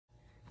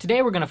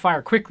Today we're going to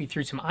fire quickly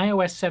through some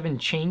iOS 7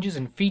 changes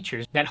and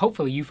features that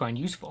hopefully you find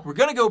useful. We're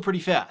going to go pretty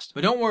fast,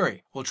 but don't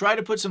worry. We'll try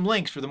to put some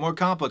links for the more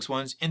complex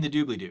ones in the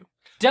DooblyDoo.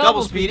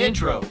 Double speed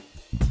intro!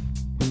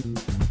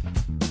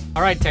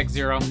 Alright Tech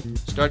Zero,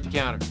 Start the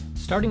counter.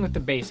 starting with the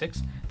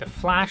basics, the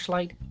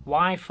flashlight,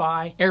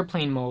 Wi-Fi,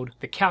 airplane mode,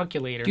 the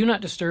calculator, do not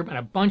disturb, and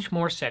a bunch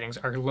more settings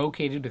are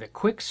located with a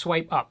quick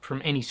swipe up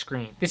from any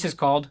screen. This is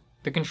called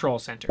the control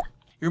center.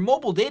 Your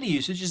mobile data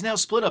usage is now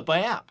split up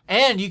by app,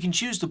 and you can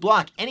choose to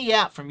block any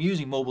app from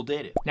using mobile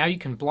data. Now you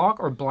can block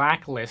or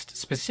blacklist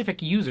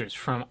specific users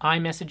from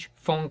iMessage,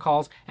 phone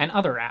calls, and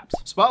other apps.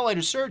 Spotlight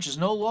or search is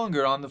no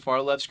longer on the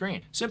far left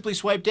screen. Simply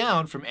swipe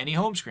down from any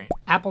home screen.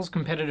 Apple's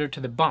competitor to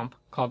the bump,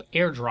 called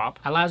Airdrop,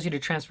 allows you to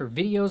transfer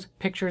videos,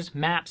 pictures,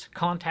 maps,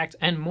 contacts,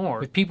 and more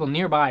with people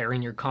nearby or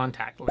in your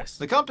contact list.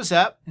 The Compass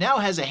app now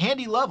has a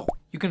handy level.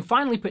 You can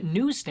finally put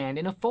NewsStand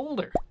in a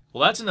folder.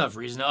 Well, that's enough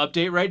reason to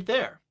update right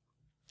there.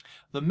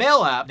 The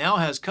Mail app now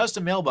has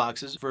custom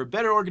mailboxes for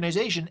better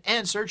organization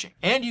and searching.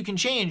 And you can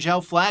change how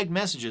flagged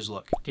messages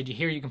look. Did you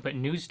hear you can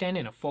put NewsStand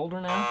in a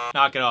folder now?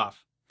 Knock it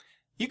off.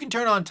 You can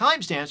turn on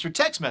timestamps for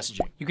text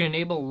messaging. You can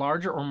enable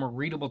larger or more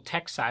readable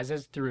text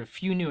sizes through a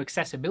few new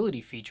accessibility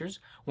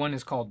features. One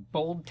is called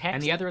bold text,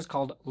 and the other is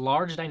called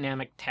large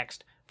dynamic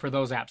text for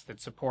those apps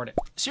that support it.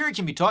 Siri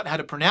can be taught how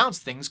to pronounce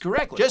things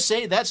correctly. Just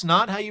say that's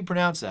not how you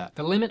pronounce that.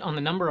 The limit on the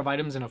number of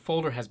items in a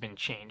folder has been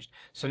changed,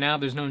 so now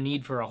there's no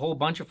need for a whole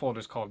bunch of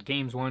folders called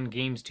Games 1,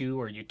 Games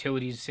 2, or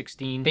Utilities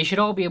 16. They should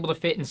all be able to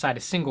fit inside a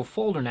single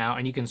folder now,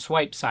 and you can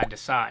swipe side to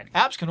side.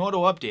 Apps can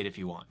auto-update if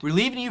you want,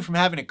 relieving you from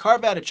having to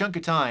carve out a chunk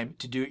of time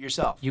to do it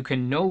yourself. You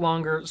can no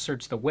longer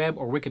search the web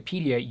or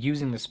Wikipedia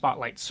using the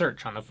Spotlight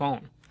search on the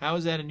phone. How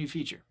is that a new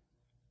feature?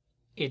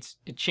 It's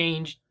a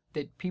change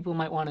that people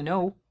might want to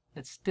know.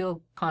 That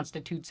still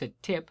constitutes a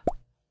tip.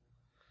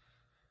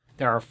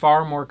 There are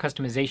far more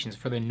customizations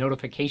for the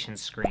notifications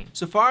screen.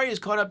 Safari has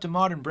caught up to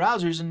modern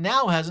browsers and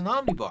now has an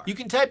omnibar. You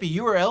can type a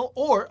URL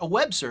or a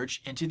web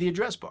search into the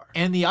address bar.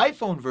 And the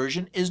iPhone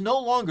version is no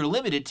longer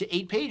limited to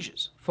 8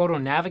 pages. Photo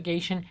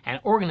navigation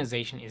and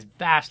organization is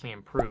vastly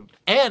improved.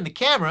 And the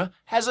camera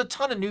has a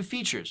ton of new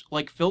features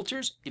like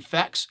filters,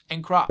 effects,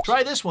 and crops.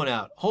 Try this one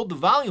out. Hold the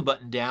volume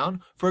button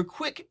down for a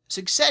quick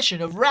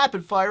succession of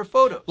rapid-fire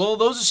photos. Well,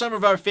 those are some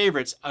of our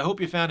favorites. I hope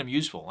you found them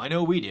useful. I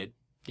know we did.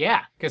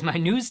 Yeah, because my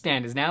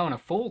newsstand is now in a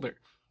folder.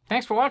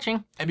 Thanks for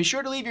watching. And be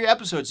sure to leave your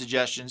episode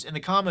suggestions in the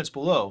comments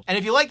below. And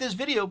if you like this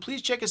video,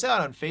 please check us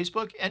out on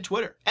Facebook and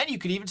Twitter. And you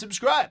could even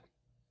subscribe.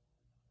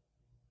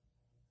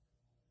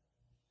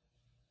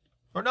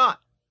 Or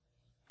not.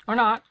 Or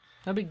not.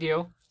 No big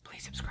deal.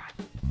 Please subscribe.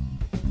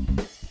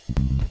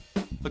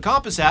 The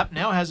Compass app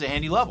now has a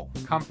handy level.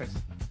 Compass.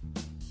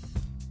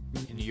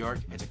 In New York,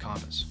 it's a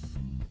compass.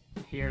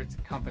 Here it's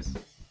a compass.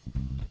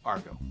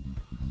 Argo.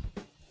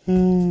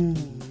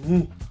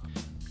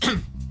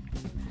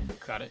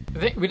 Got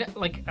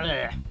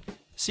it.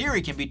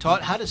 Siri can be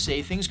taught how to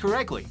say things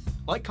correctly,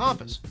 like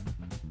compass.